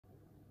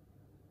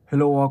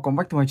Hello, welcome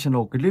back to my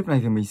channel. Clip này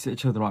thì mình sẽ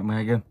chơi thể loại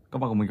 12 game.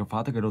 Các bạn cùng mình khám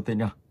phá từ cái đầu tiên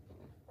nha.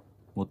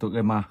 Một tựa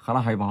game mà khá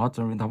là hay và hot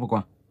trong những tháng vừa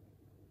qua.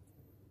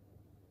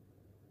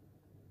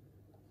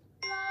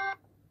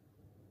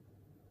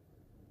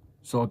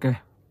 So ok,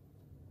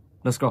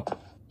 let's go.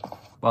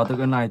 Vào tựa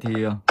game này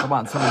thì các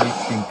bạn sẽ đi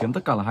tìm kiếm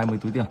tất cả là 20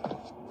 túi tiền.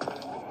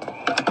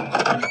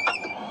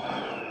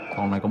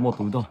 Vòng này có một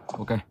túi thôi.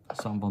 Ok,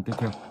 sang vòng tiếp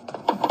theo.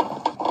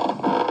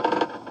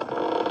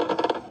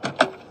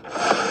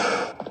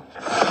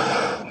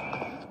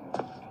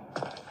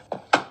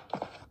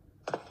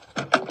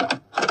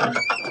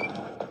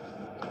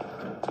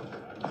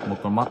 Một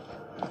con mắt.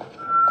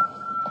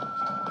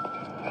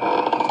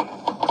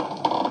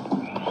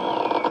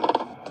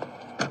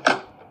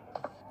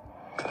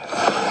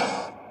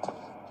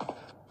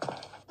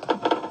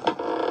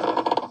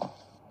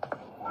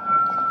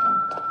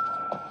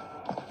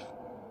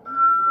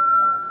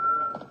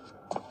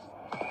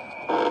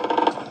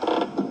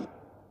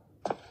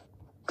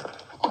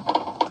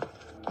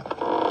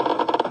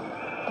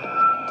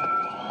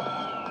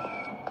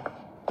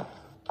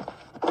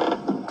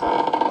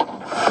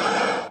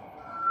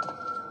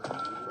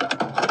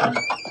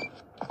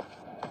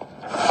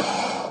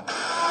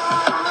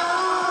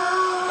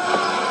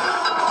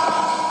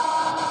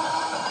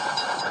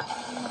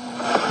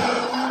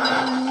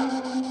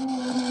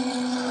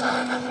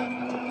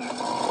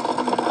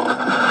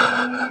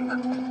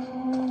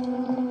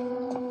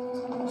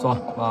 Rồi,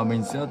 và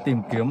mình sẽ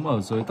tìm kiếm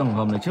ở dưới tầng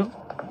hầm này trước,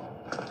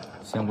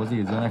 xem có gì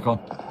ở dưới này không.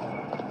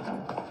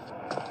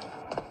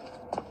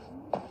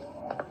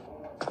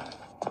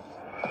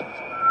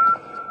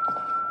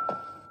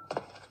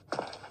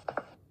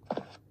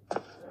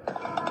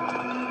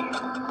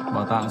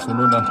 Bảo tàng xuống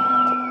luôn đây.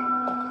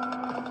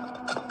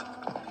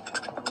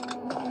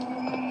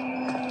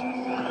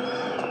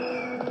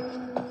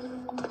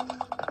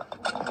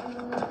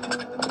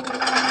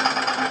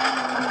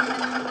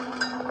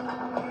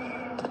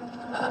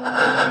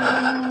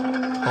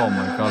 Oh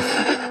my god.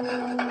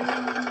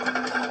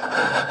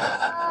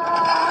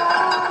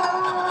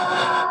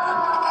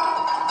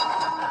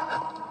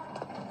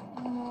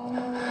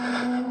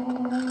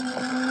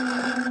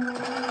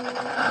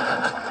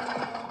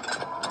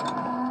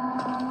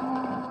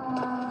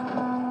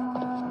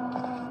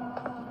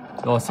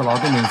 Rồi sau đó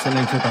thì mình sẽ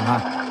lên trên tầng 2.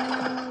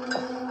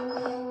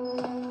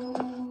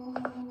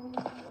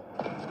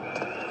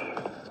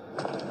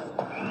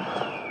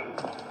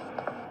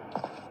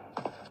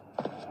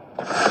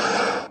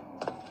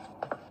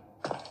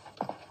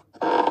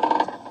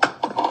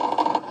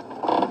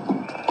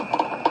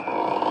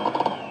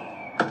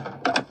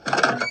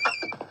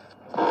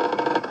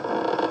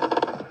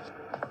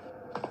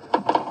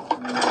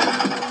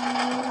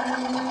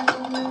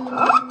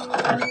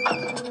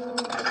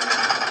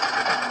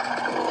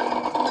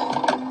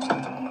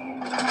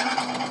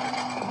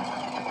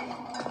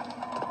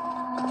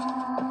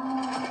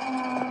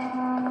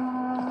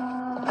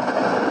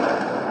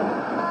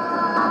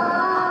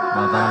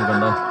 Và đang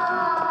gần đây.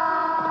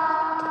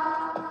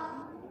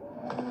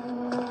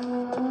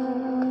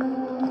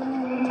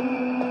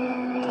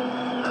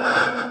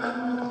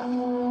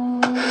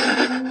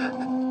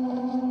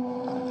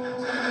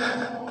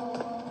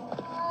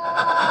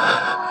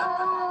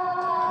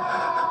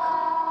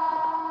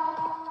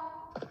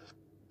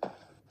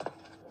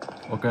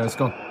 Ok, let's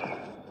go.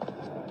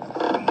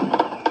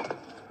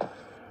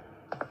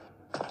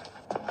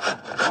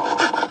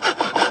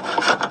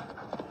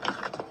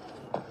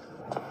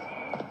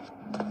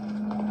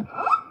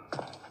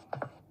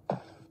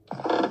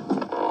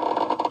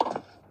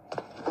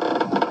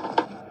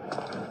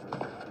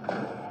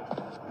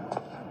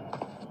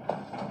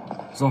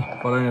 Rồi,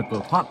 và đây là cửa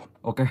thoát.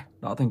 Ok,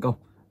 đã thành công.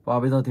 Và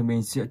bây giờ thì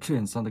mình sẽ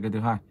chuyển sang cái thứ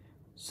hai,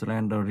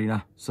 Slendrina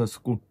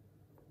School.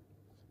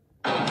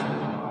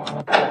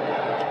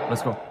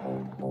 Let's go.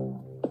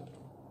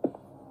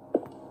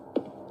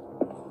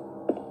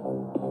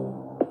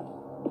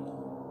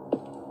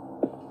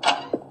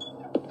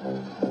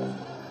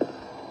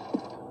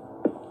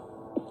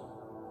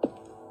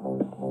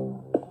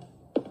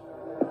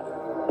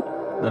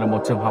 Đây là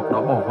một trường học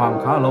đã bỏ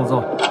hoang khá là lâu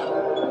rồi.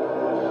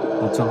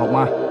 Một trường học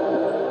ma.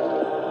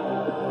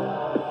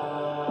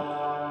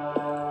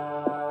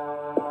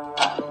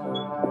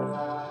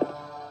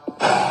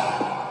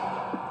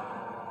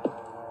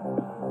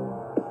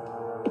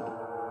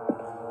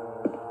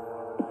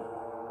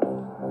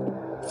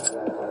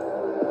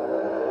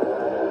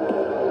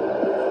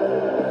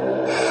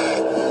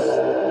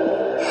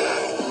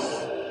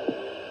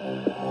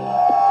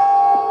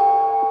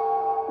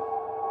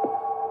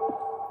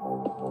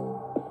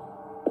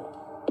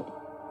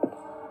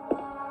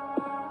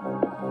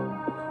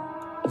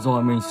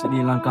 Rồi mình sẽ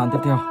đi lan can tiếp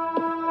theo.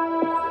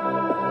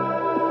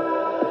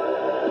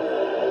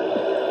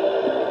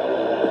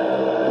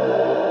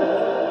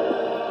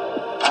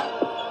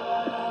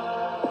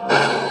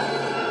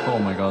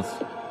 Oh my god.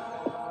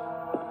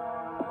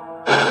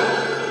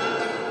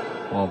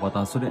 Và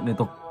tàn xuất hiện liên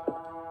tục.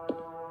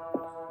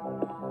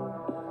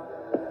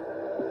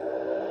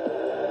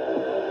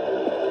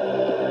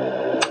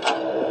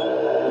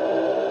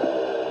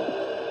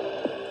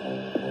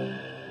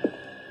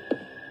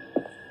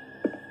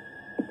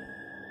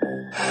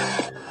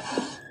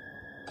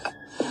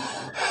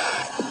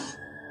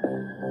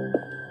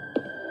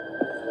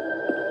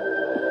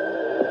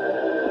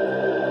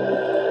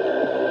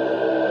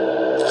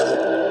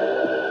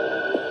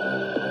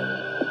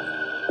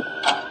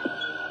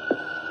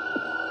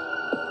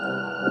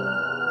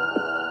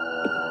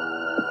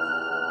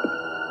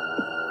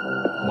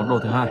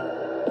 2.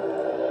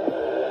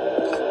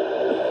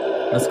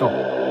 Let's go.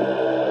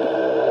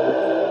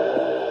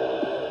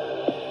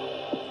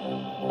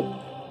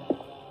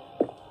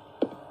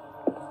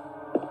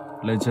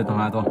 Lên trên tầng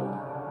 2 thôi.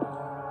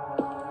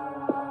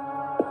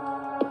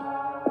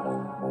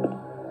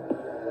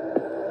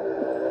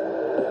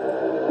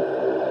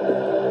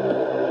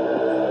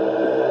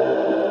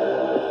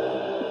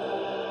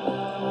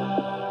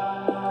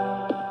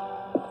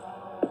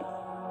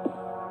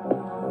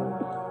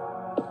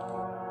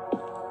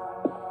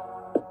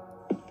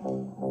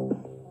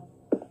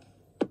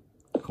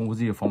 Không có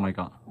gì ở phòng này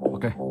cả.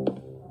 Ok,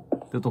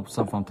 tiếp tục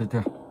sang phòng tiếp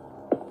theo.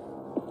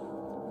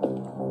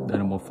 Đây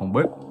là một phòng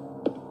bếp.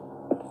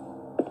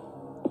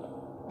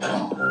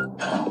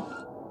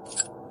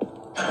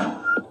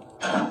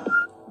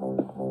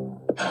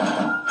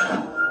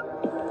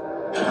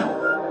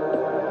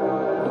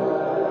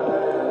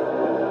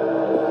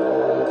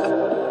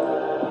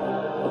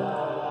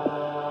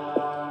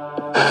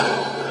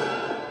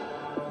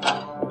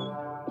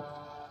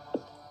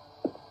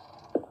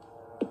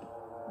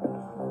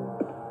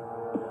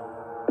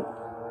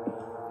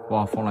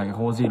 Wow, phòng này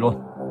không có gì luôn.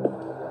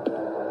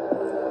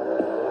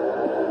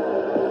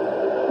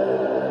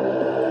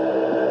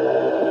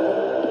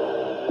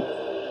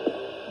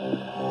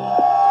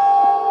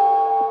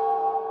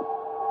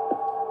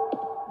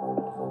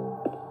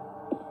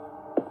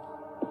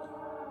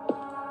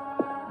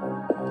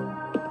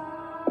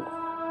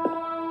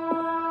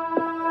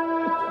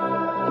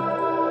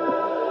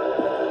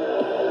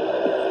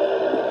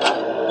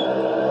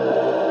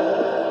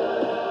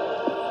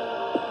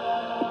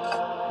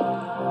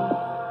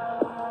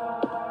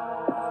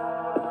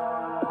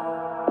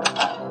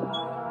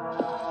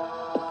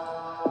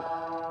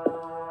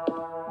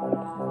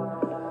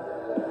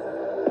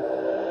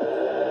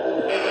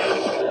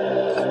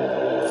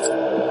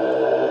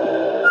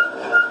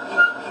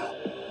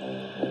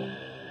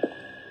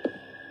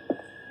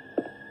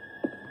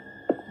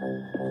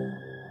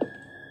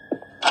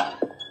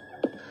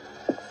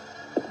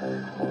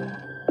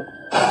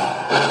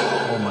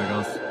 Oh my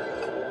god.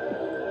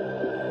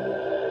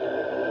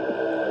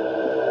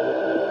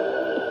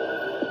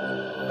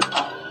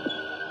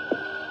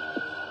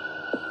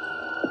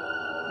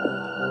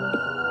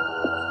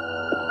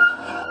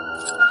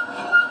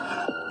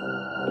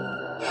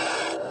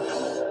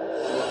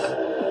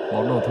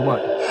 Món đồ thứ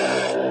 7.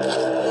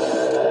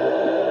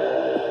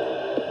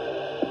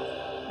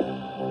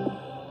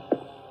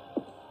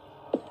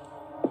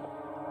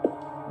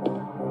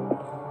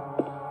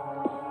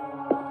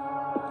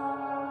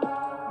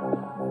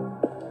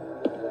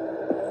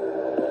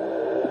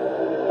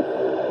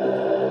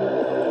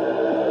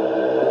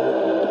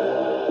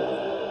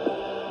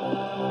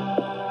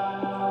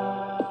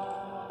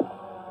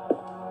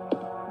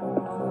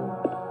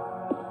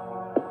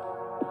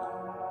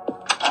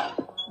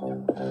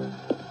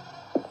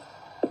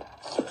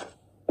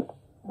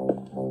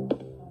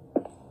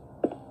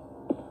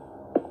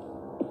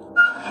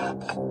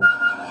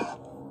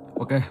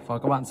 Ok, và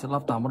các bạn sẽ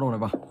lắp 8 món đồ này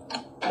vào.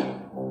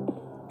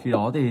 Khi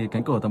đó thì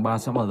cánh cửa tầng 3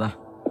 sẽ mở ra.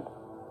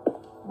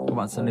 Các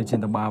bạn sẽ lên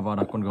trên tầng 3 và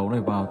đặt con gấu này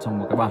vào trong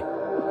một cái bàn.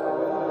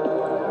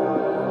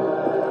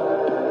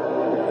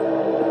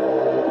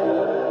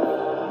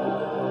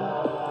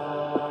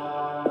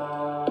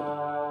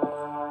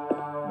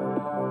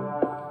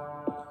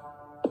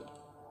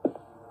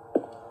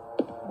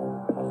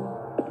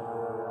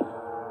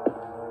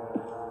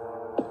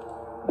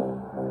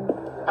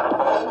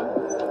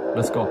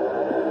 Let's go.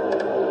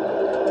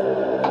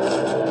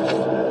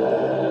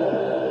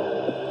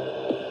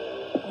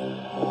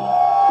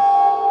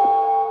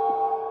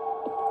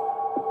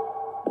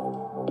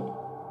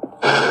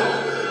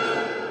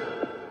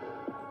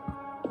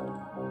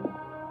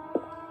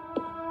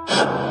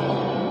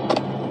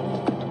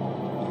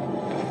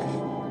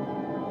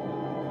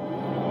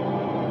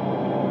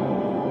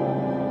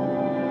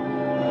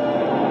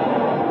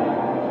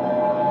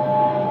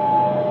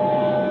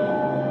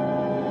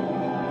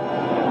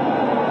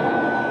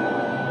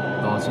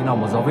 Chính là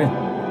một giáo viên.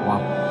 Wow.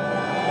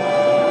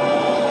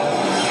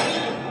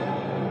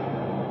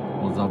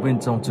 Một giáo viên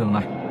trong trường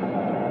này.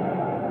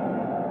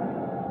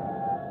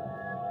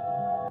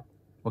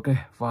 Ok,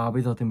 và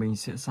bây giờ thì mình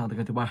sẽ sang tới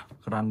cái thứ 3,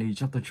 Granny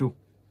Chapter 2.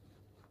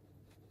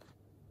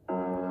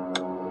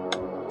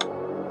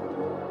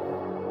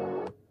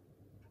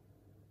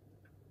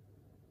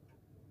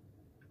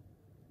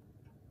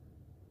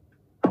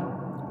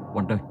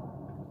 One day.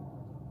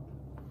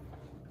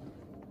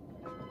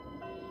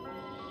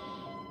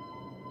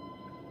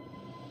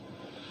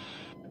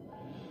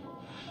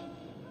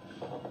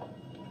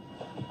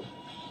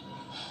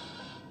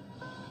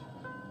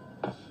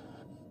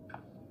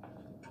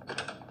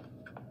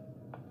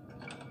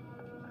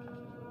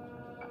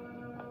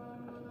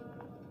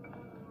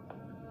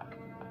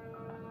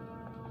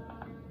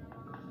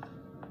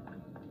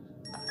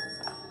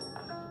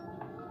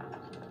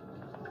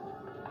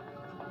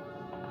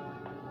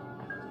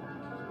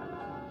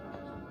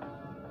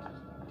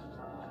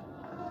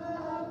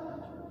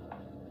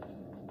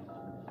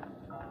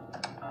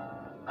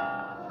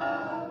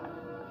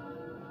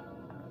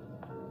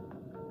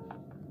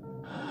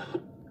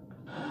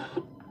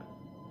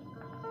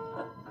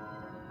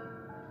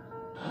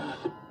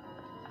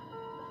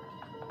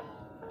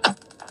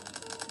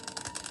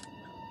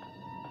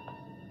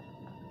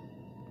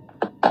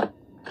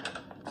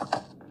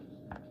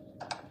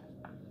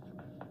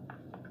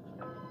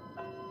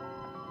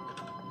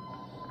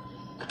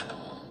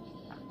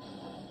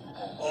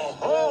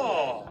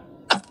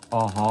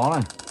 hó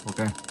này.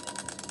 Ok,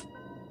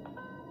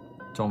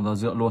 cho ông ra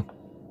dựa luôn.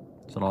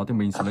 Sau đó thì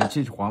mình sẽ lấy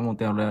chiếc chìa khóa một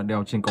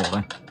đeo trên cổ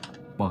đây,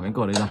 mở cánh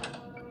cửa đây ra.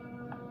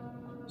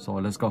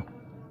 Rồi let's go.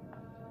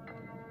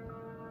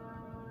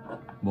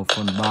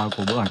 1/3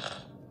 của bức ảnh.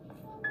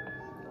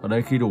 Ở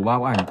đây khi đủ 3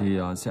 bức ảnh thì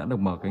sẽ được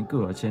mở cánh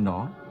cửa ở trên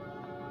đó.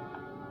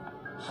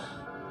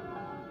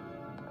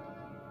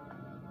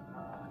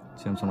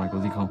 Xem trong này có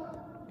gì không.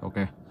 Ok.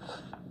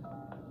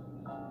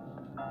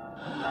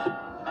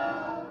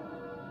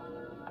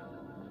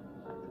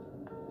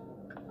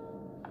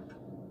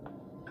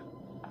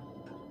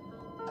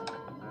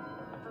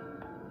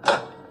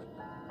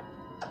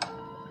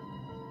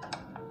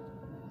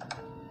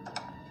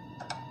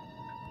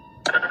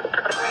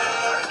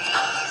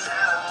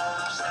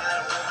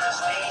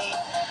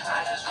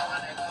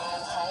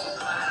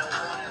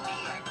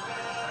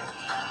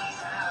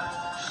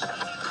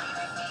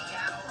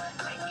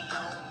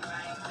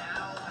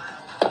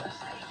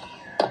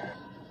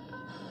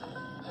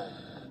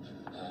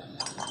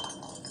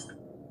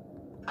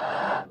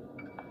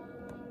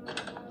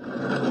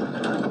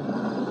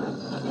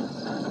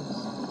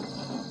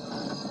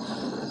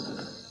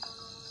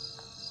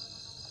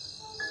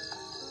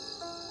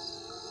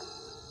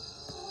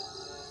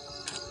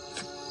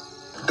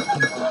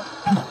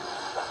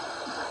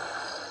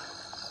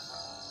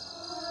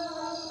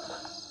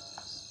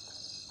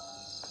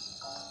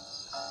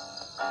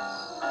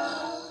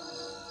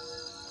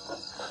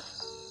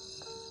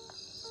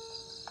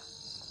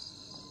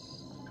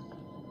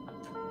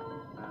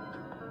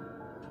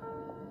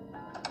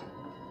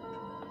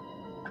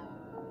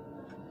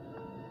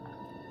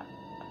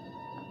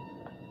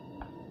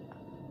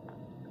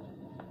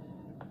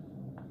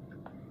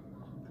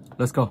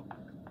 Let's go.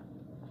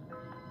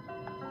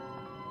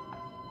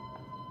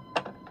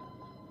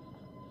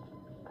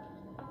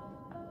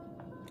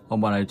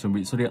 Ông bà này chuẩn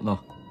bị xuất hiện rồi.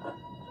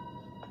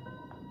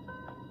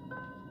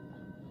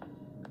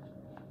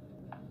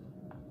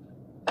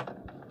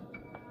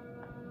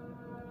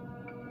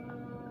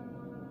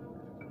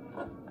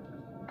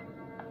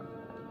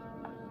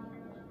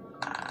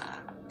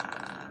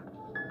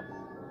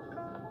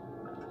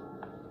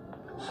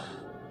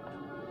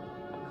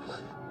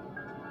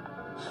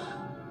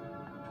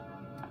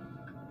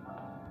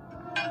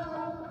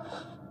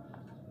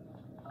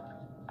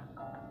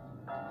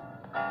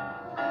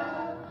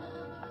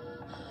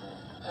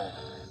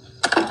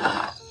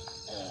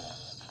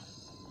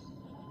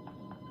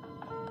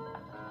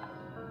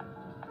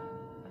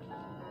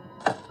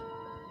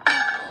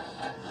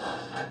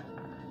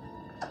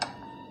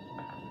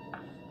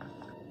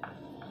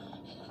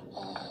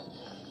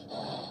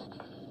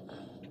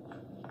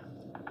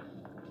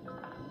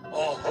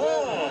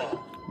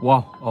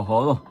 Wow, ở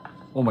hố rồi.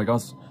 Oh my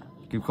god,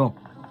 kịp không?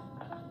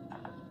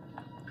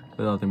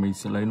 Bây giờ thì mình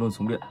sẽ lấy luôn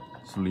súng điện,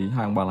 xử lý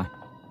hai ông bà này.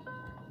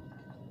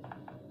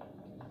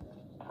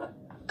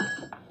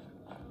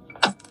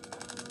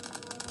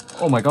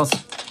 Oh my god,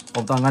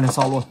 ông ta ngay đằng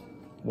sau luôn.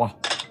 Wow.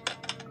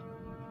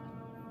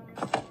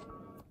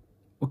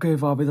 Ok,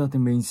 và bây giờ thì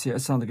mình sẽ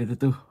sang tới cái thứ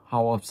tư,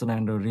 House of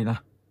Slendrina.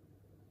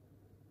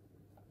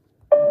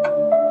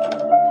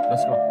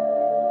 Let's go.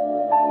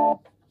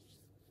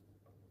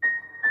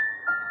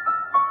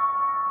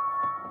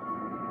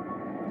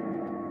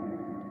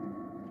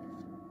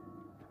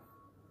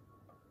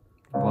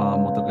 Và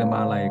một tựa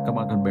game này các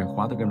bạn cần bẻ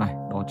khóa tựa game này,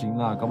 đó chính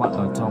là các bạn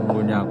ở trong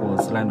ngôi nhà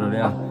của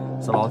Slendrina.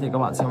 Sau đó thì các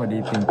bạn sẽ phải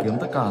đi tìm kiếm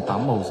tất cả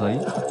 8 mẩu giấy.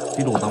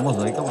 Khi đủ 8 mẩu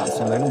giấy, các bạn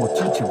sẽ lấy một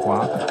chiếc chìa khóa,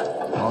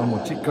 đó là một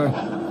chiếc cây.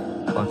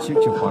 Và chiếc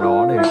chìa khóa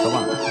đó để các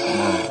bạn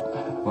mở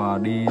và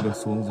đi được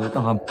xuống dưới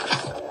tầng hầm.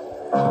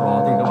 Sau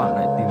đó thì các bạn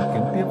lại tìm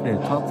kiếm tiếp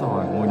để thoát ra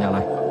khỏi ngôi nhà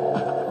này,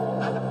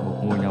 một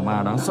ngôi nhà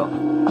ma đáng sợ.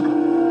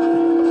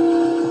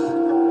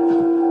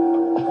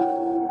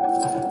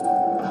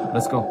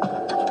 Let's go.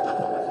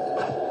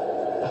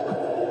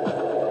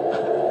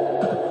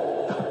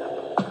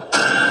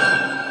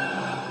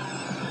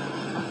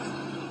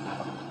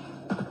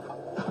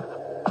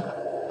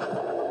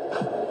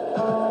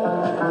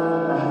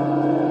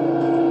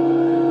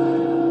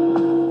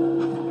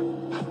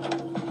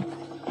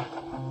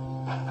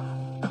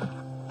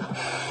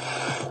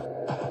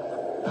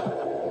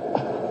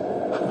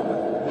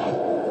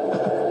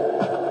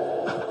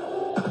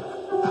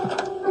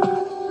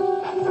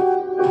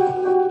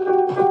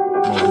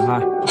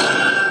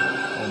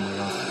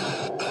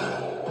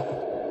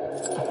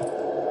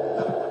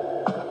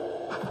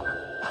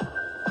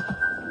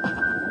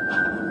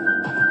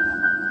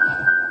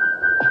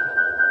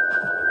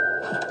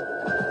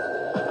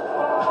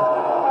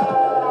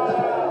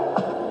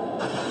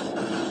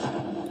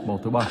 Màu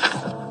thứ 3.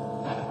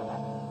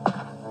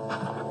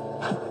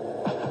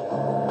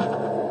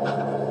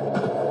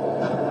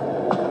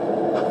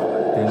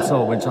 Tiến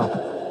sâu bên trong.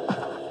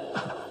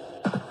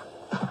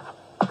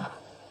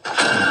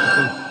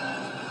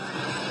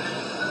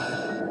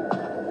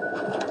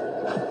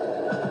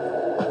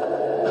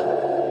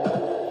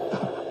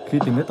 Khi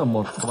tìm hết tầng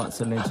 1, các bạn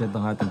sẽ lên trên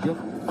tầng 2 tầng tiếp,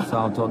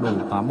 sao cho đủ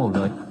 8 mẩu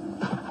giấy.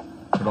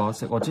 Sau đó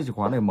sẽ có chiếc chìa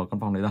khóa để mở căn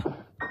phòng này ra.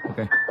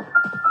 Ok.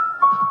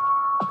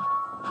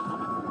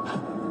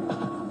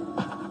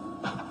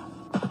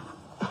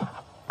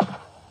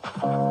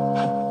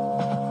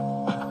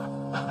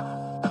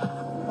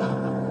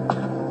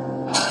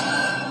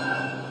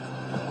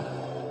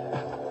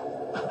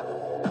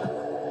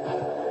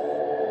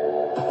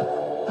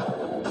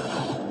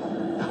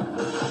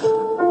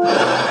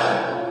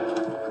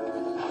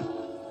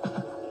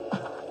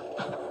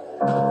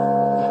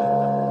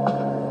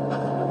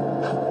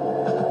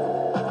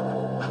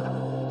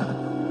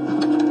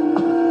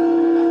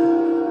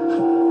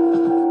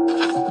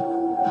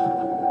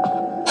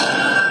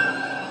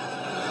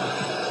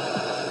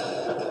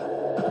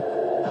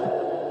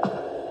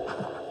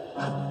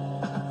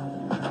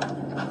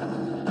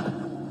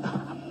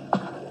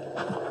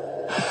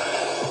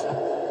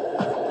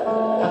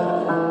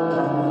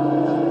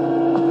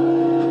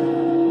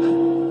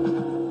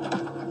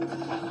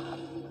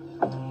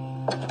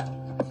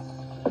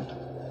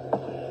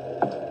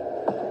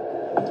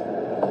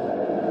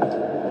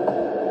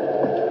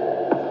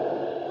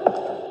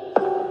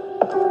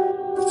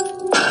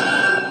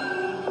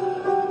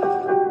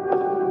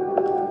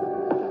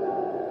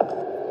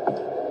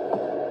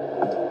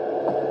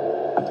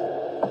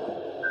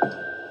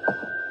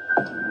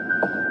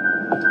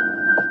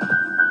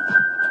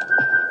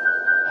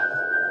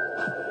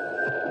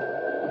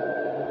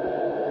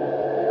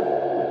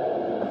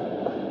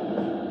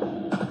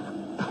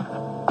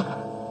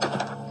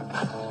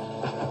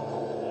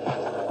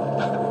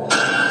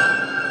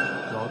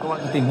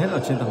 cứ tìm hết ở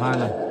trên tầng 2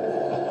 này,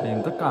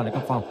 tìm tất cả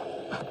các phòng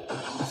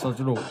sao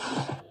cho đủ.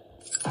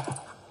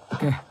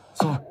 Ok,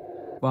 rồi.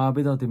 Và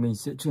bây giờ thì mình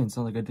sẽ chuyển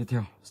sang cái tiếp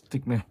theo,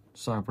 Stickman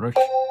jailbreak.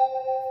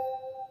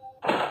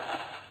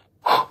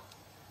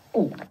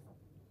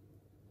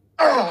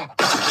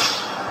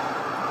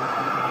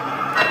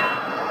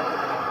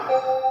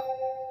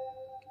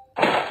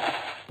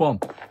 Boom.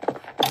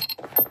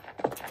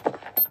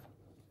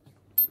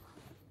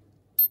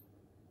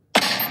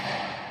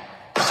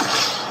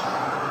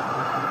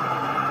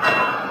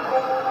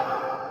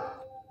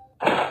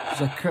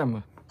 Ra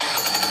camera.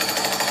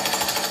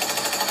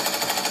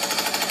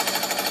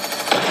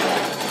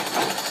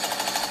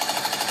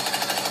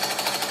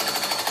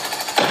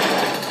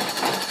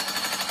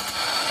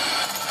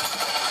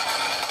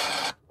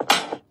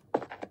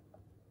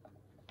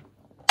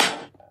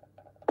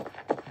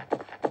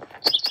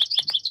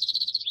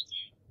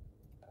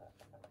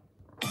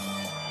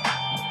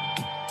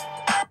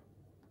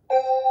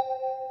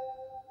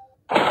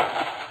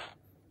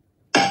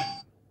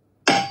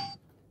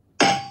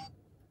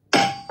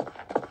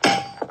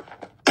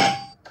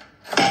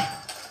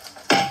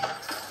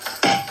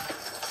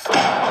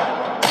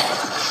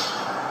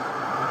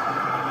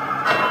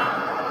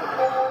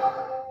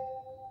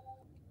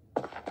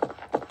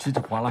 Chiếc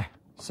chìa khóa này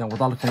xem có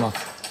tắt được không nào.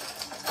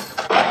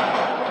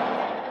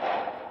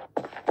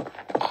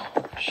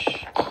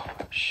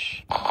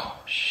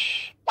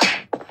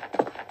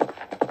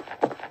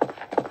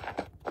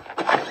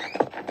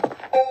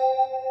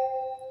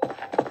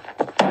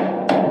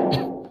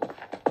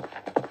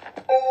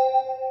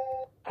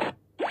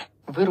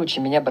 Выручи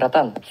меня,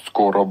 братан.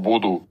 Скоро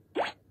буду.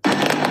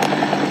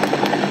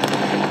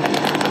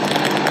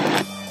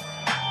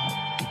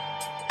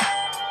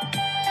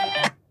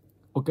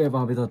 Ok,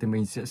 và bây giờ thì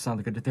mình sẽ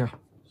sang cái tiếp theo,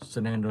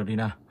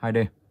 Slendrina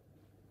 2D.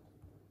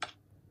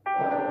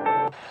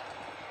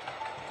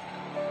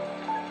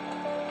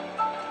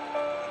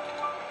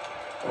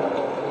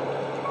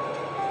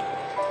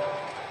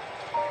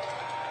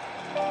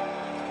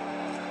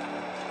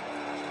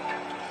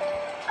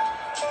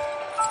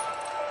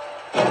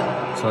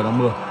 Trời đang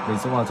mưa, mình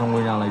sẽ vào trong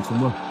ngôi nhà này trú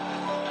mưa.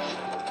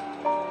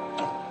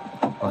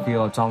 Và khi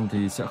vào trong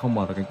thì sẽ không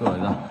mở được cánh cửa này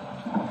ra.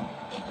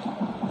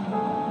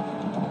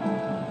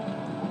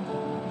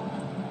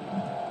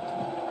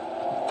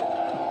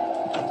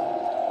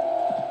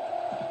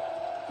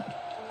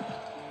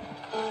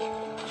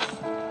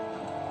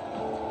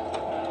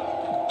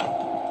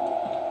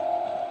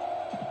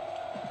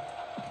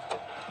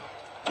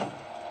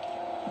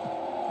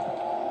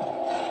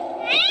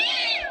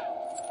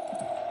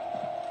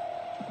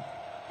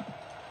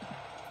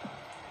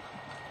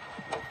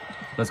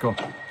 Let's go.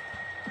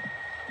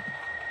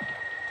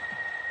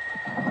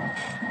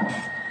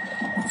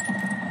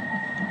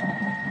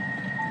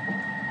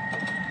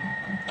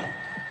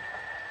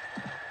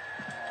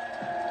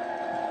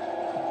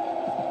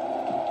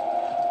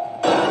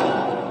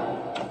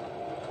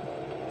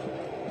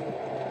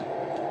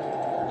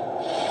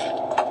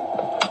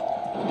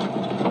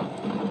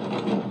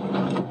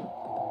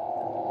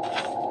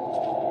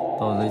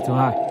 Tờ giấy thứ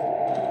hai.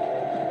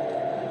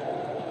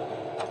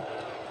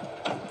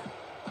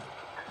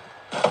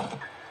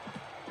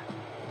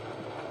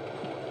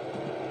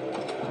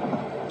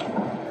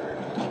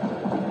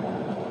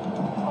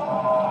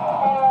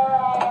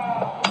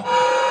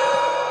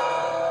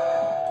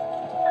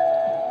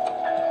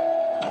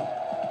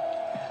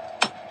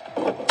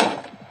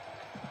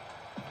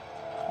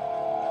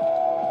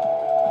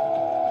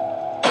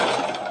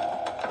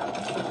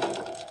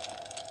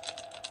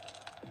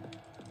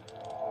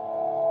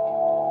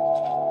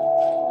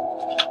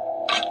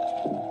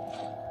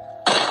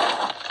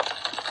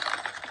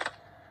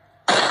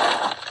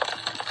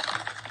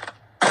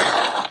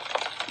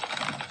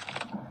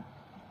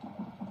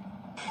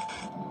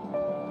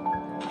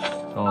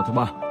 Thứ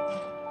ba,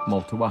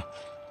 màu thứ ba.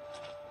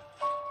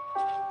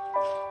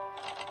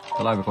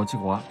 Cái này phải có chìa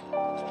khóa.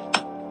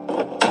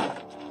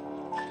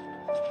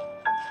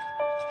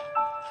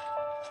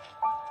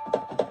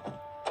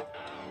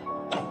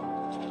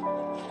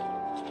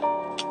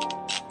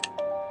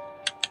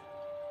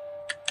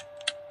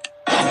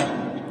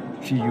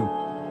 GU.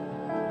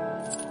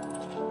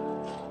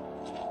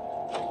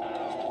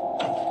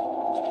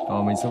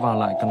 Rồi mình sẽ vào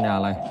lại căn nhà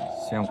này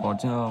xem có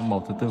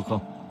màu thứ tư không.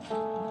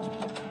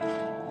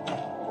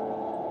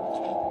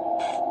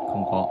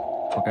 Không có.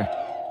 Ok.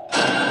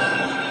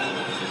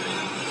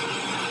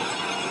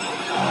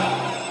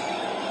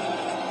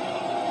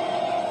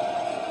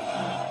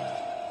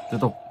 Tiếp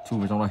tục chui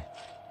vào trong đây.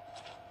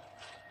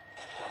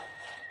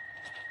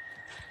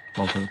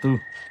 Màu thứ tư.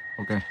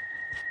 Ok.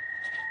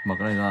 Mở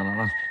cái này ra nó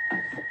nào.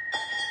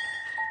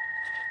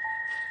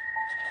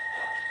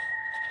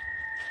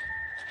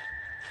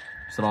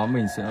 Sau đó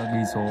mình sẽ ghi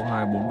số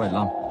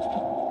 2475.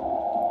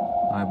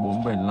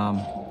 2475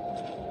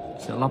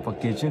 sẽ lắp vào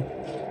kia chứ.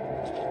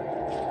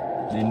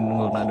 Đi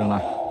ngược lại đường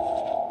này.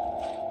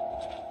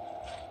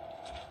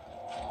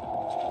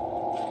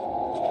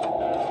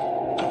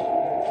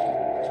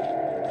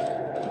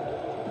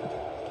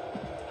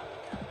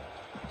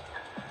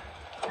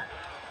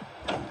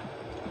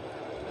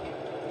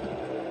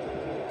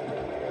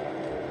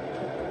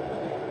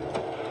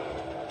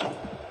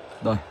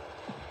 Rồi.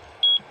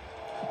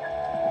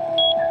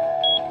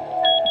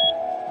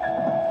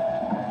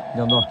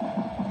 Nhầm rồi.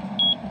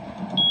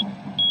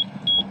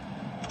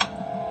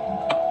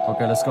 Ok,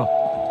 let's go.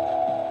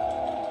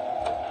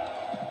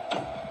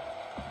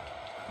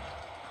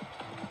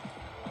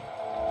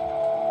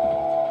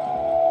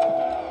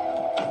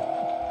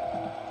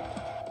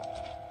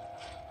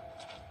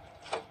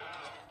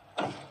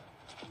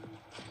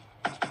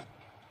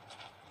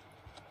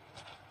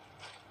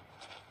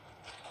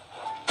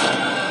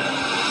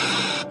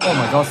 Oh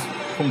my god,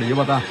 không để ý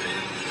bà ta.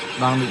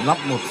 Đang định lắp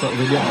một sợi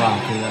dây điện vào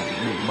thì lại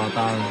bị bà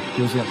ta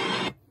tiêu diệt.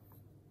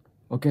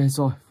 Ok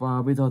rồi,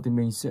 và bây giờ thì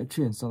mình sẽ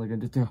chuyển sang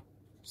game tiếp theo.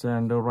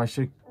 Slender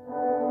Rising.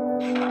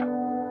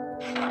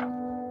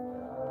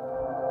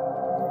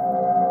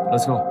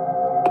 Let's go.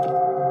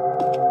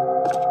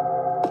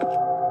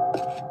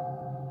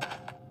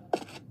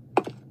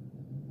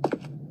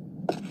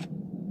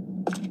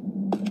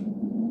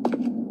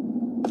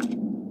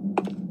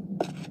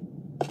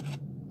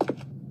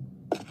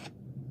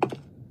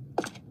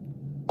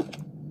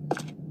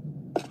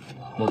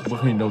 Một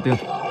bức hình đầu tiên.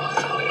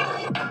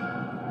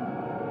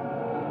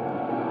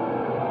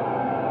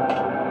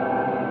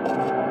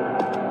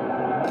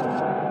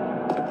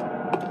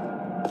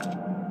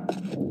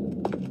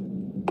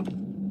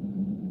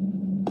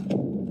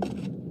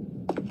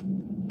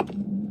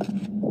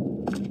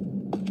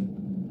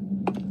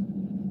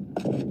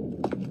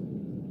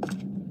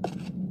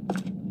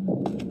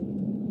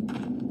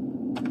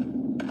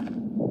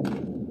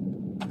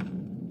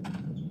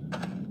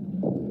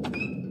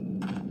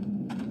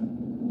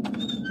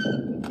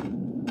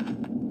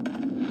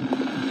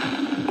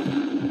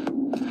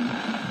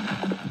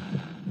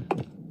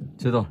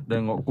 Chết rồi, đây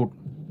là ngõ cụt.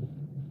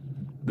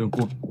 Đường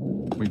cụt.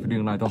 Mình phải đi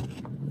đường này thôi.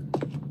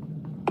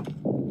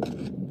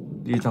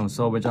 Đi thẳng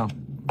sâu bên trong.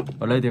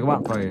 Ở đây thì các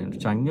bạn phải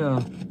tránh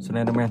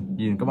Slenderman.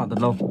 Nhìn các bạn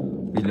thật lâu.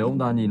 Vì nếu ông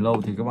ta nhìn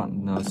lâu thì các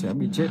bạn sẽ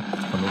bị chết.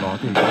 Còn lúc đó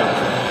thì các bạn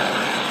sẽ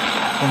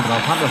không thể nào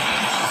thoát được.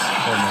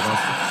 Oh my god.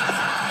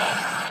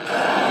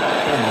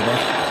 Oh my god.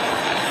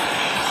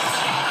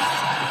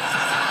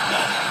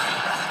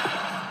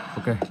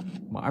 Ok,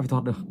 mãi phải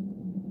thoát được.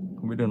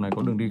 Không biết đường này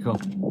có đường đi không?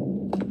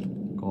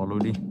 Có lối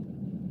đi.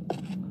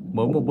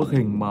 Mới một bức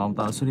hình mà ông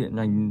ta xuất hiện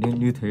nhanh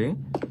như thế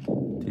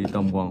thì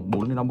tầm khoảng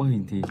 4 đến 5 bức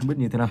hình thì không biết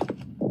như thế nào.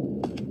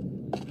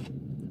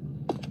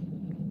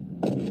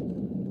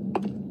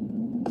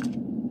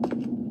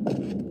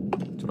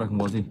 Chỗ này không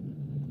có gì.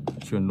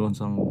 Chuyển luôn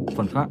sang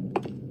phần khác.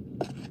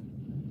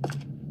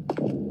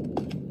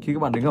 Khi các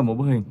bạn đến gần một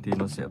bức hình thì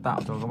nó sẽ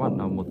tạo cho các bạn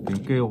là một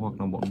tiếng kêu hoặc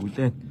là một mũi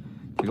tên.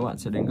 Thì các bạn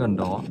sẽ đến gần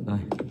đó. Đây.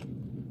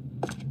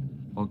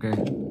 Ok.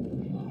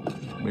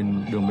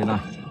 Đường bên này.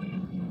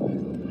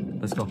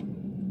 Let's go.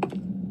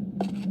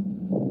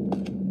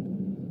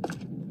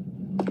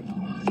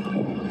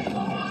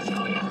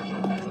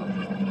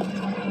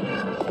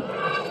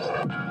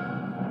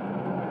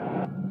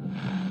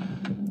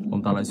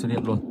 Ông ta lại xuất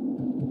hiện luôn.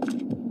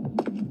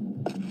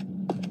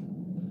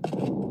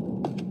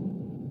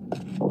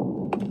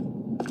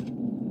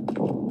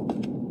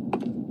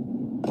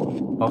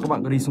 Và các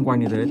bạn cứ đi xung quanh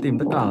như thế, tìm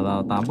tất cả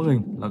là 8 bức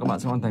hình là các bạn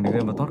sẽ hoàn thành được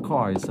game và thoát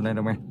khỏi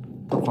Slenderman,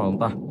 thoát khỏi ông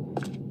ta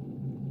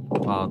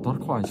và thoát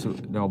khỏi sự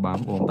đeo bám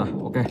của ông ta.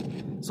 Ok,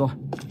 rồi.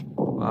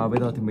 Và bây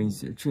giờ thì mình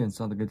sẽ chuyển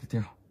sang game tiếp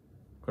theo,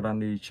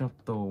 Granny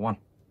Chapter 1.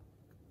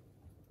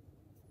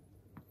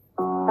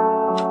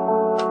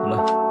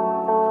 Đây.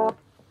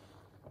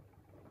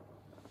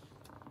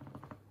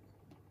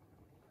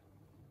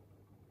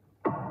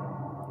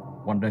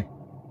 One day.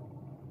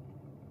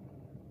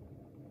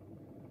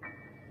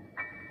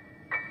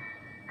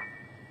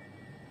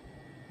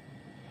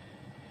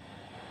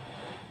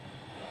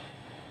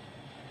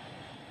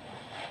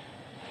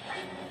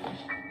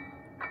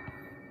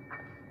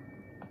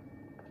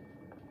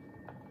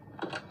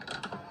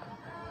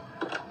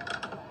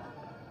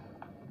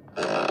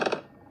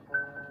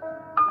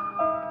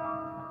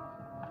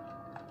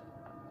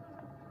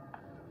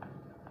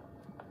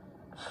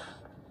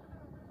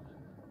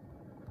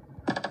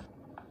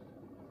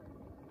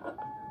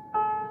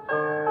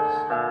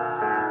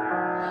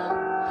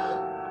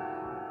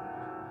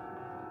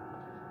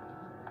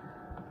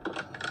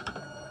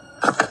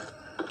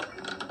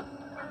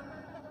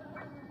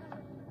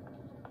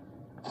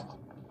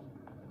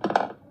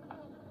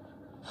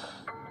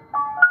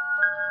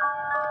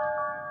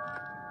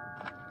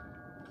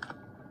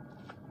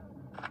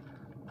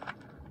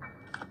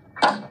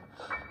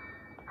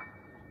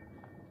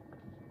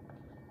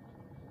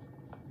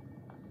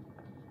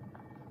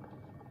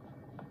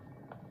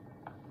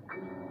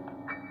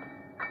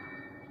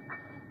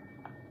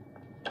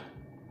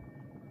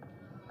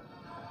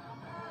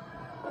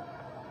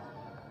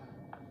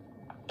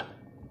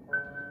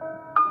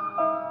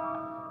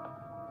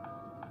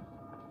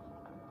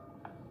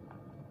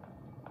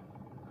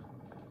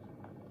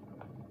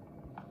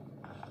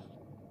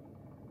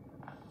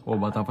 Ồ,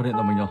 bà ta phát hiện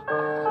ra mình rồi.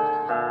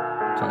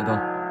 Chạy thôi.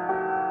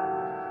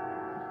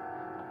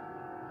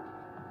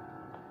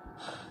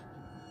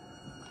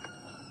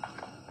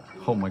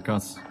 Oh my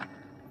god.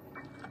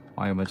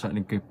 Ai mà chạy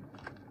lên kịp.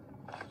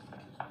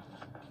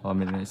 Rồi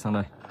mình lại sang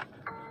đây.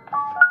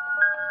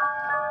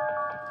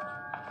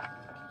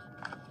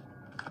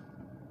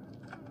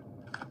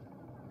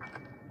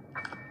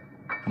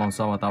 Mong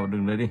sao mà tao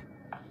đừng đấy đi.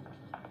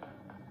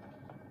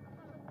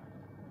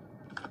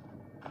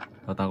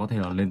 Và tao có thể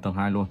là lên tầng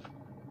 2 luôn.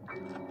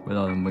 Bây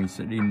giờ mình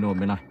sẽ đi nổi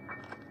bên này.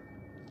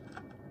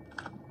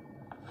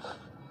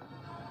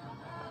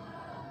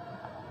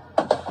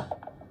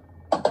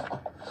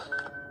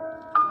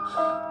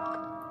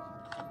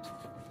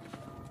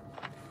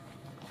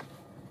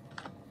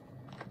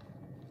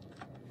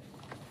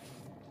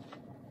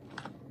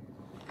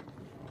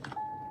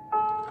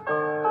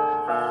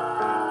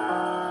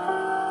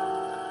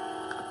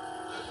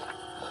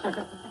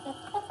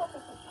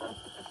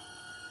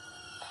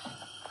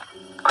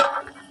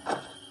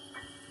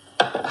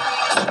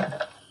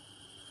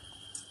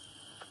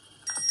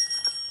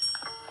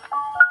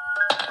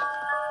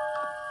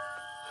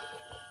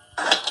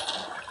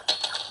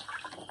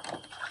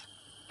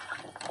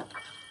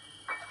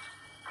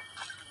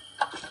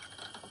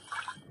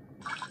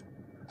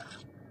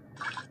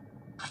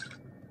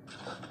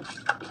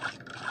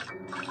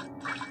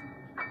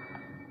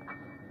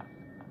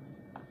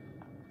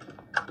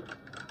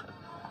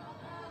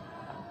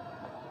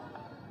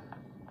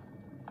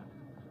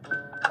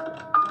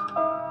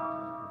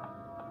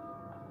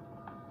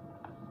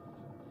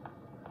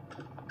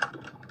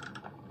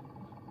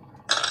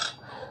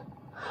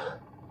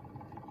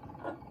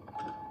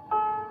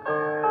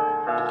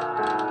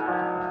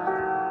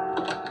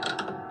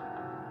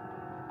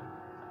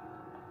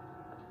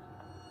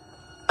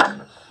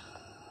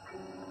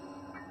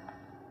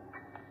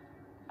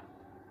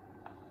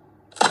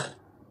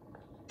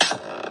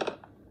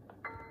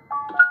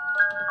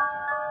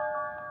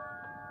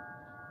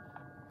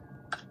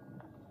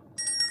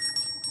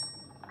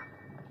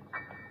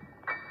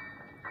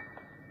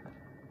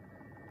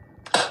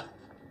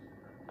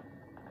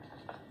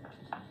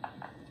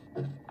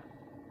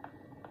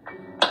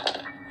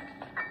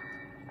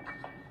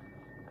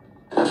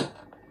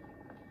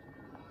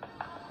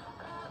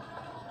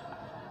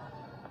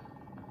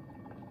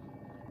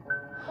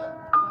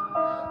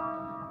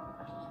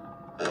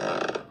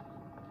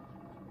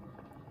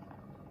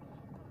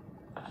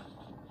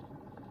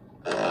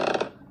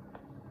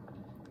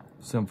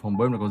 Xem phòng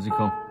bếp này có gì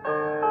không.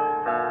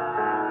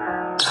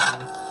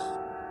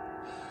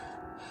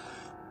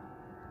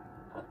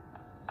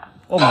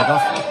 Oh my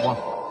god, wow.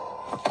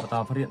 Và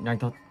tao phát hiện nhanh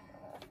thật.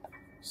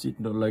 Xịt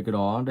được lấy cái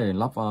đó để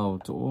lắp vào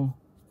chỗ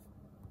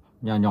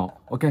nhà nhỏ.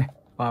 Ok,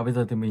 và bây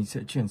giờ thì mình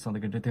sẽ chuyển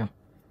sang cái tiếp theo.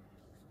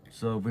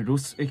 The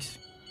Virus X.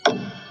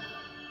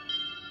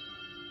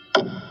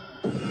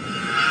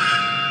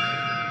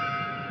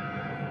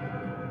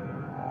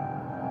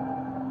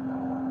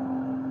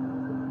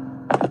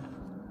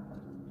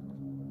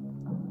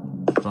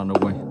 Run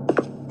away.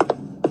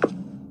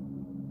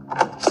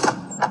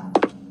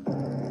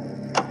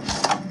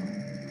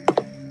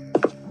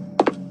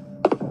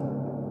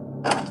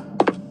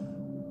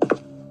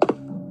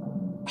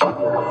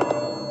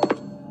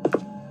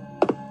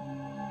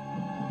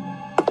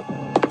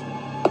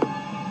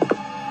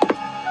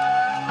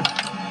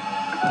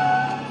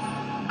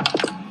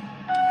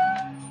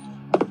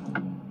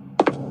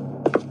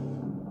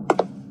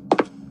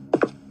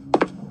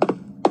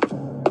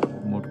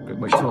 Một cái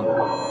bẫy chuột.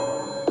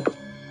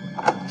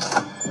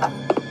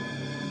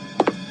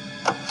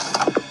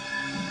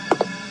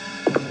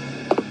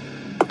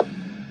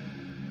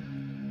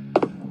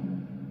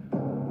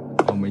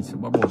 Mình sẽ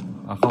bắt buộc,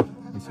 à không,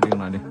 mình sẽ đi đường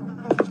này đi.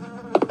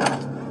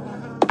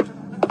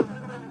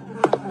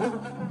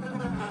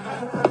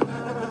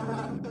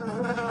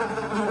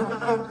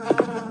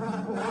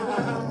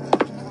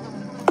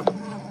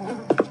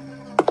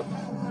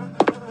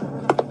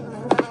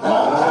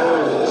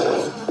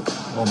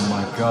 Oh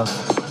my god.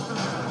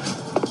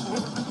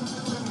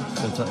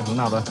 Sẽ chạy hướng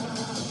nào đây?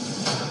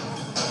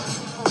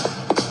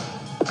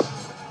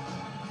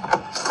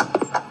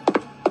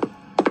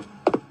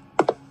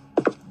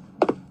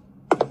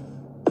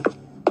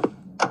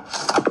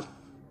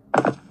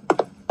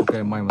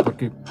 Ok, may mà thoát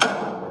kịp.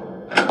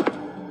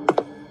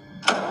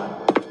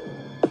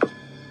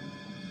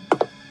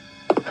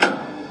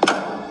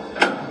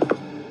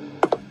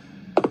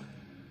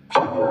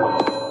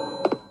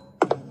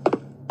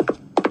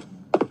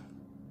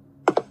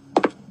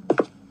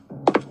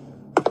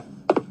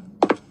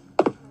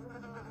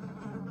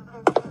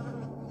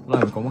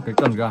 Lại có một cái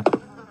cần gạt.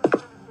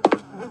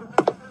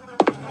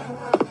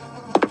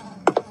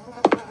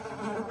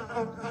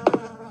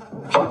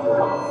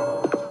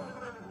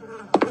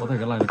 Có thể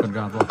cái này là cần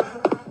gạt rồi.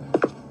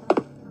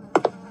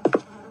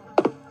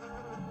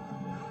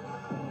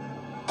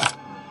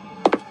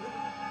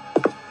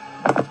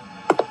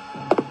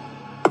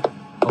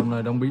 Ông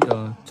này đang bị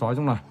trói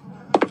trong này.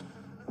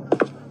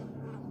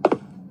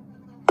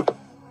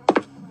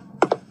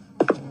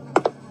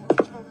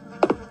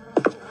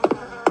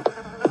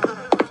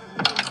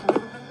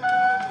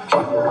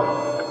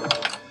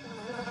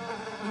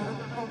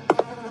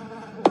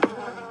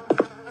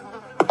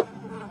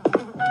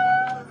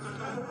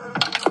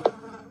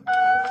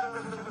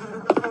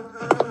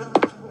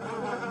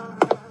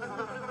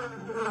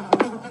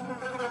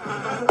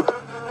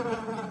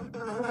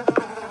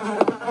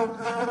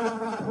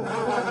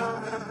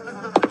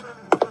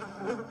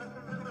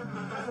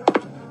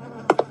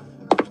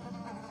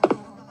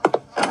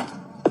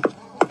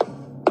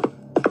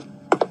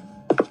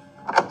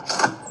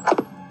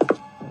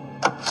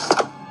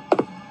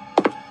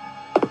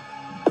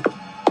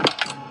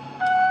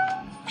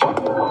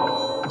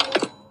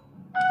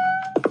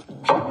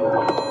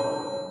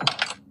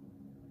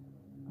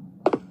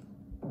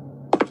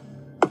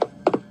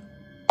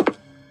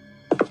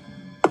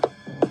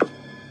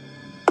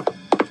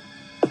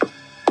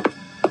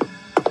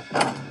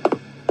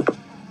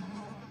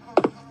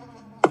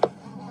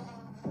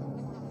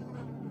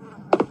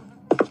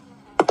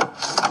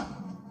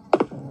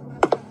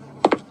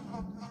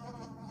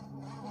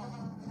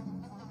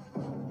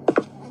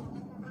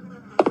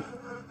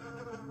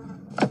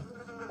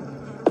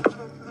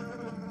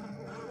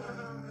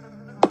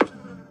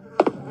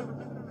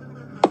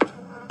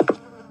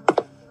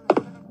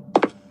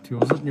 Thiếu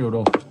rất nhiều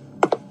đồ.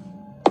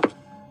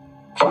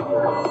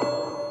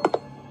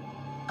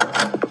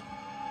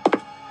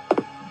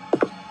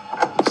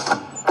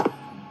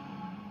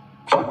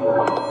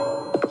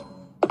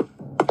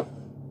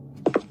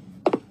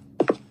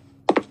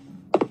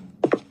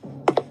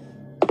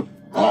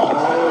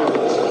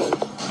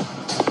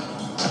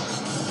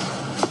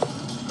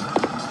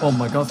 Oh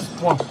my god,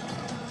 wow.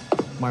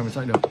 May mà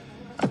chạy được.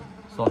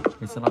 Rồi,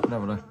 mình sẽ lắp cái này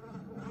vào đây.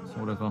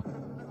 Xem được không?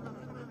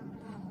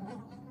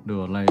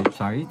 Lửa này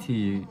cháy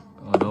thì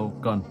ở đâu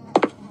cần.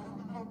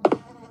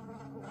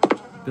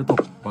 Tiếp tục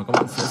và các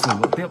bạn sẽ sử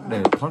dụng tiếp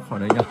để thoát khỏi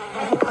đây nha.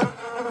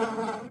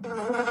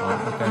 Đó,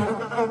 ok.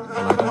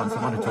 Và là các bạn sẽ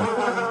bắt được chuột.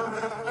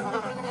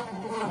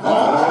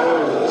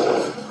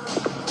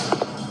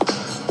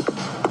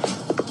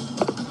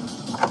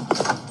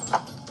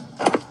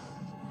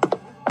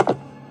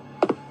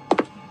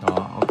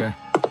 Đó, ok.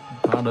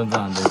 Khá là đơn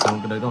giản để xuống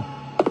cái đấy thôi.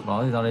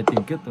 Đó thì ra đây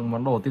tìm kiếm từng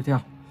món đồ tiếp theo.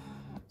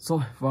 Rồi,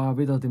 và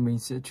bây giờ thì mình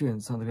sẽ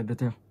chuyển sang cái tiếp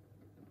theo.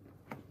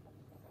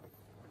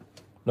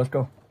 Let's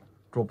go.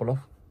 Roblox.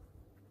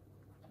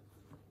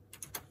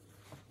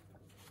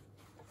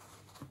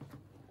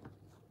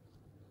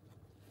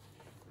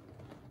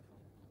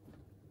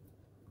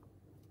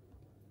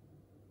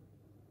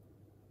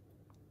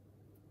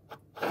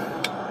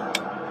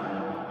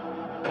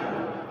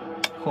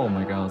 Oh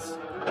my god.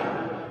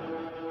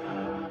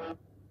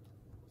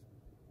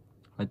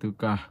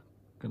 24k.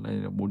 Cái này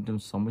là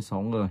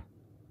 466 người.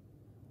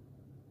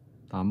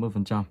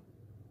 80%.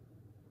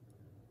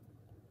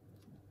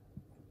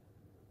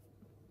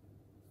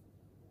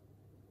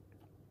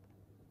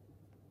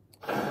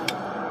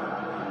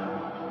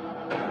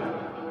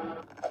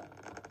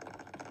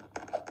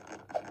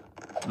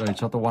 Đây,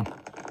 chapter 1.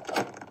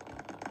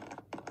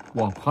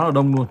 Wow, khá là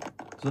đông luôn.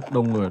 Rất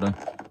đông người ở đây.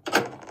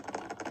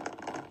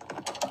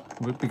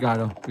 Không biết Piggy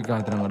đâu.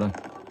 Piggy thì đang ở đây.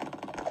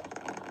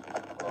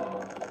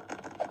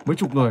 Mấy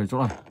chục người ở chỗ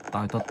này.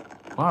 Tài thật.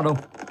 Khá là đông.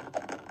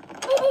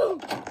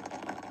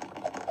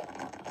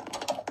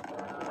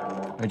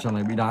 Anh chàng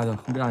này bị đái rồi.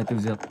 Không biết ai tiêu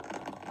diệt.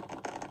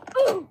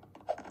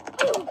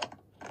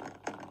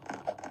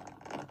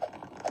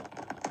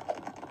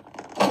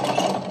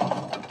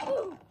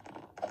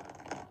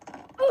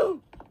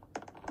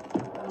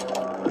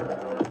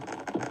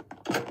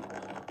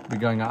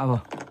 Piggy ngã rồi.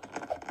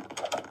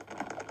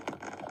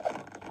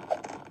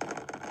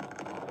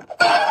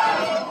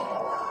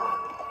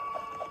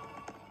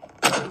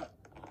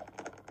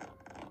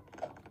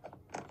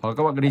 Và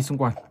các bạn cứ đi xung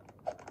quanh.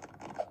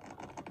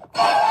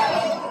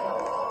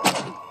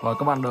 Và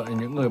các bạn đợi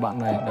những người bạn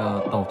này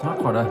tẩu thoát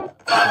khỏi đây.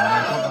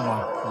 Thoát ra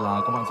ngoài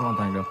là các bạn sẽ hoàn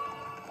thành được.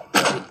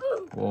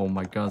 Oh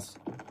my god.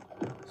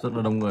 Rất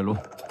là đông người luôn.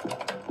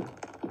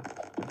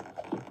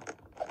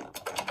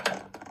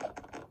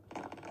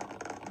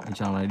 Anh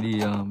chàng này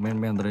đi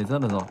men tới đây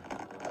rất là giỏi.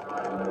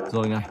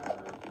 Rồi ngay.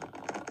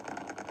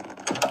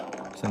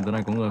 Xem tới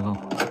này có người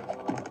không?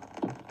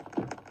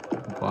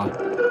 Không có ai.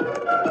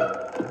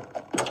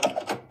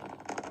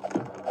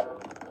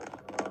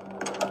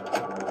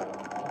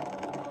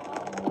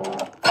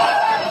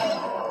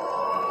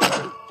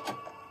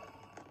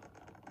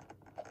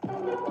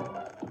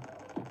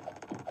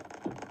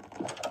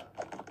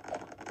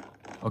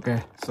 Ok,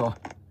 rồi.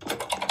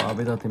 Và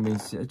bây giờ thì mình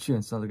sẽ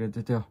chuyển sang cái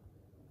tiếp theo.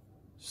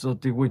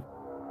 Dirty Win.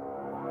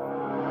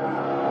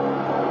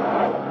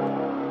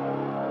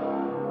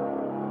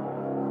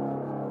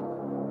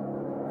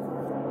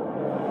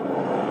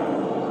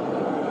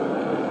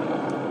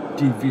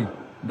 TV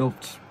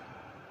Notes.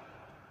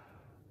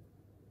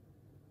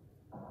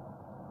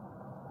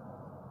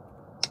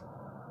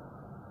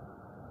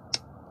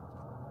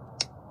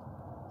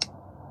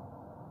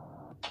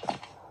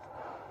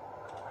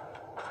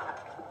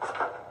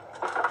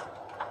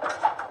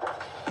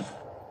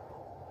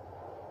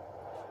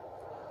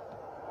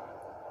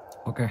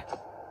 Ok.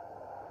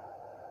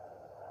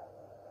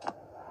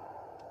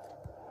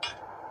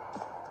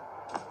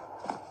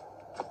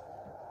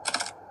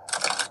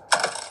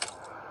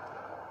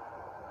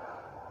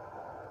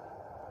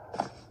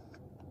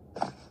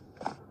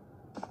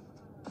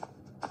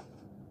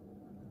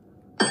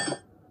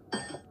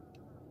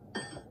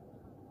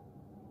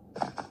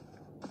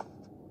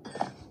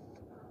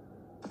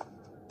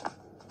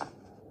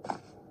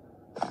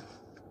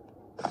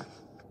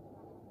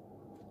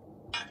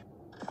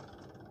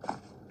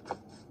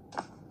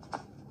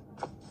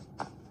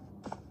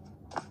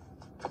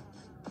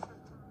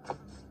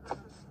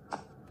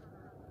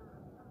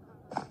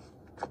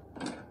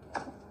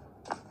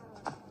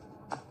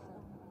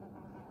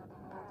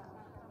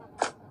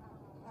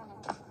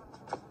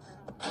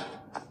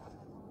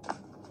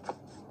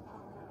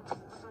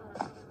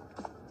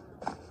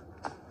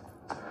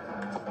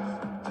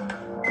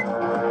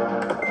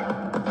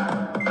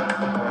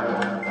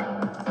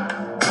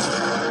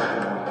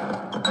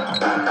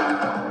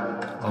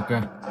 Ok.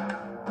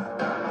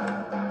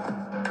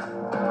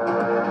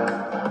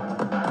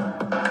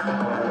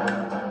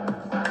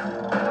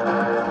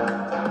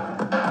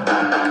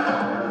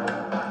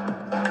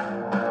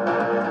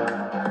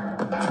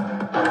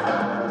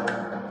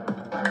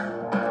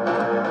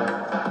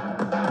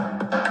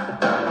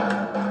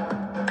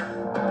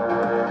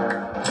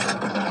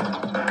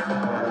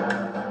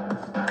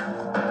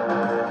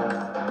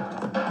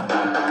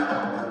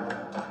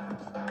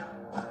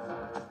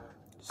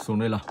 Xuống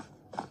đây nào.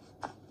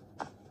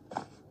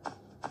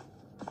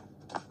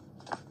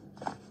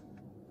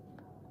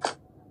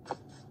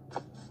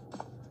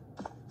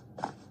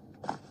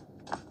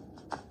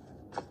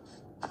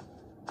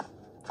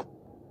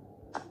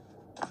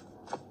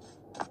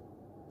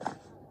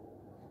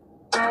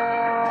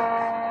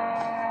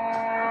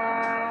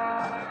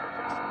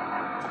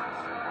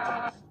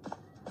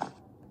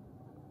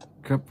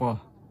 Khép vào.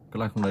 Cái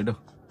này không lấy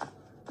được.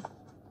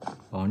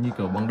 Đó, như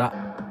kiểu băng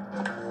đạn.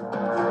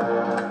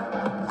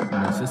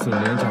 Mình sẽ xử lý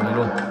anh chàng này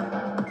luôn.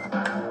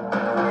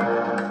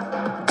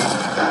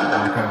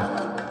 Ok.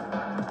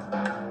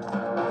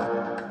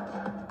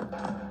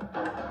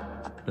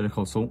 Đây là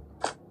khẩu súng.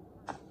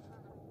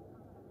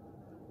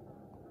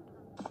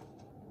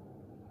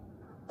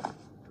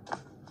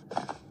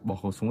 Bỏ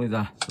khẩu súng này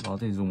ra, sau đó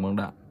thì dùng băng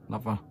đạn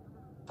lắp vào.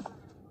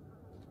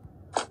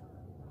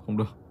 Không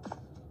được.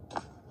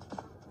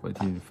 Vậy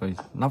thì phải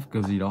lắp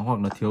kiểu gì đó, hoặc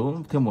là thiếu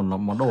thêm một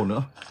món đồ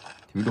nữa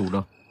thì mới đủ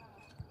được.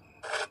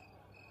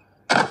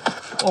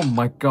 Oh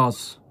my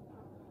gosh.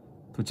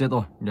 Thôi chết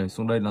rồi, nhảy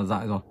xuống đây là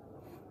dại rồi.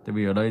 Tại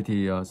vì ở đây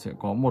thì sẽ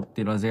có một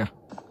tia laser.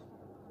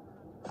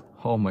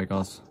 Oh my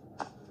gosh.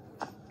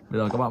 Bây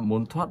giờ các bạn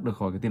muốn thoát được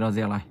khỏi cái tia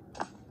laser này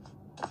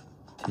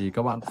thì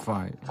các bạn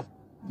phải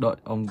đợi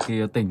ông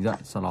kia tỉnh dậy.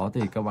 Sau đó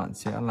thì các bạn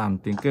sẽ làm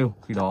tiếng kêu.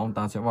 Khi đó ông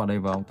ta sẽ vào đây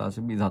và ông ta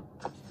sẽ bị giật.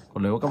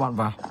 Còn nếu các bạn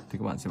vào thì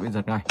các bạn sẽ bị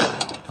giật ngay.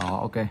 Đó,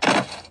 ok.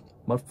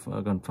 Mất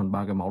gần phần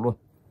 3 cái máu luôn.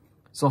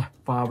 Rồi,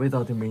 và bây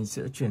giờ thì mình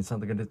sẽ chuyển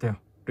sang cái tiếp theo.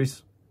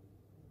 Please.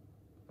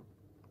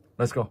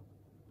 Let's go.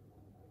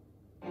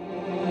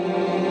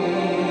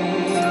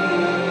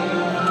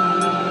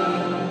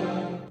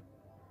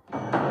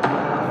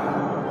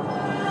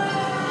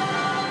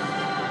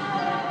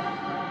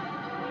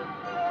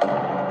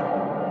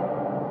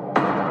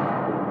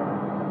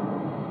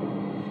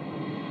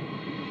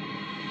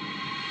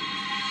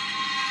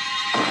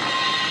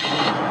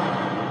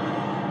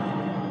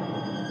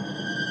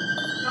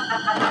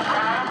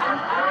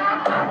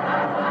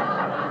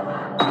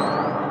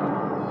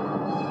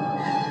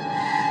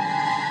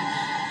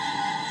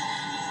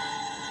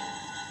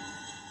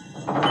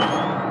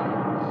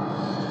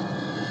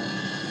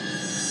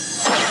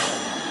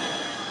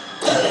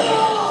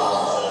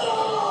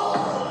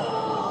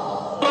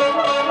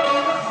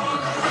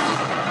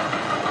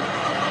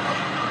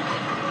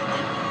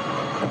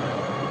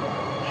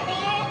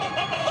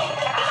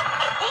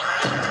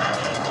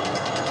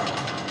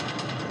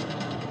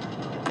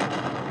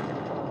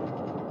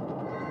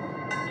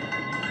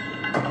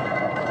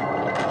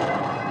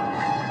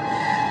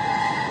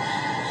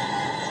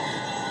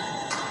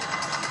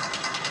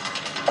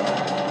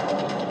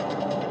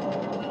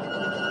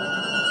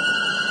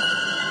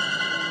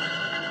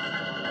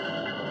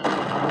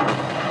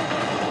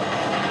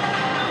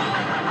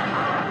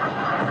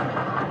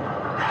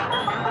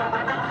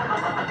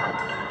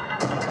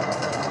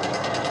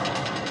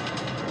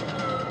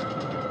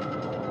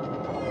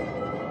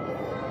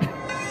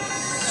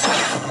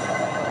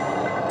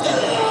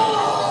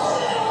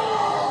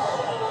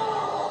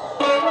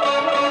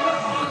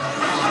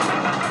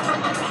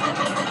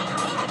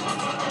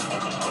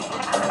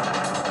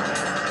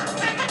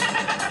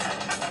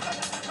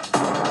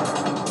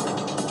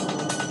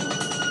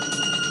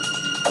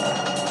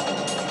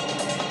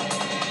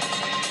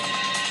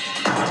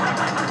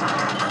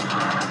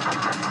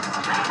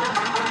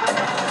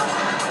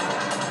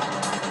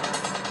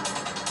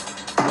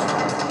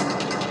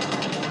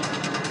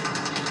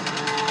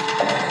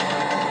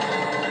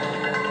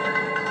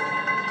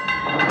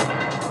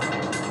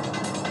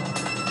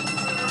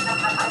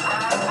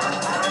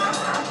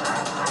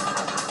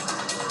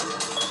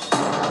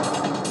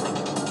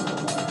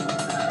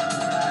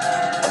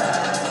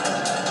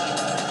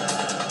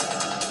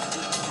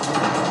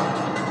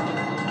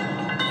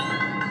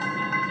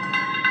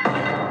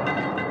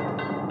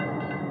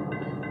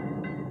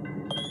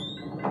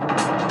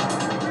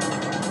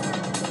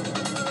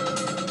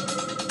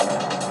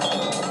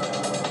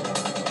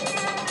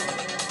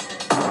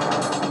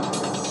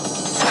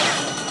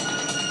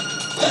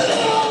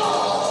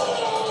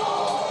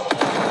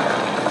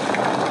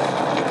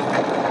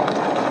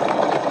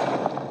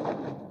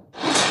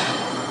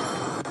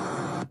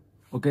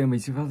 Ok, mình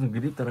xin phép dừng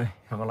clip tại đây.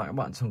 Hẹn gặp lại các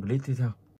bạn trong clip tiếp theo.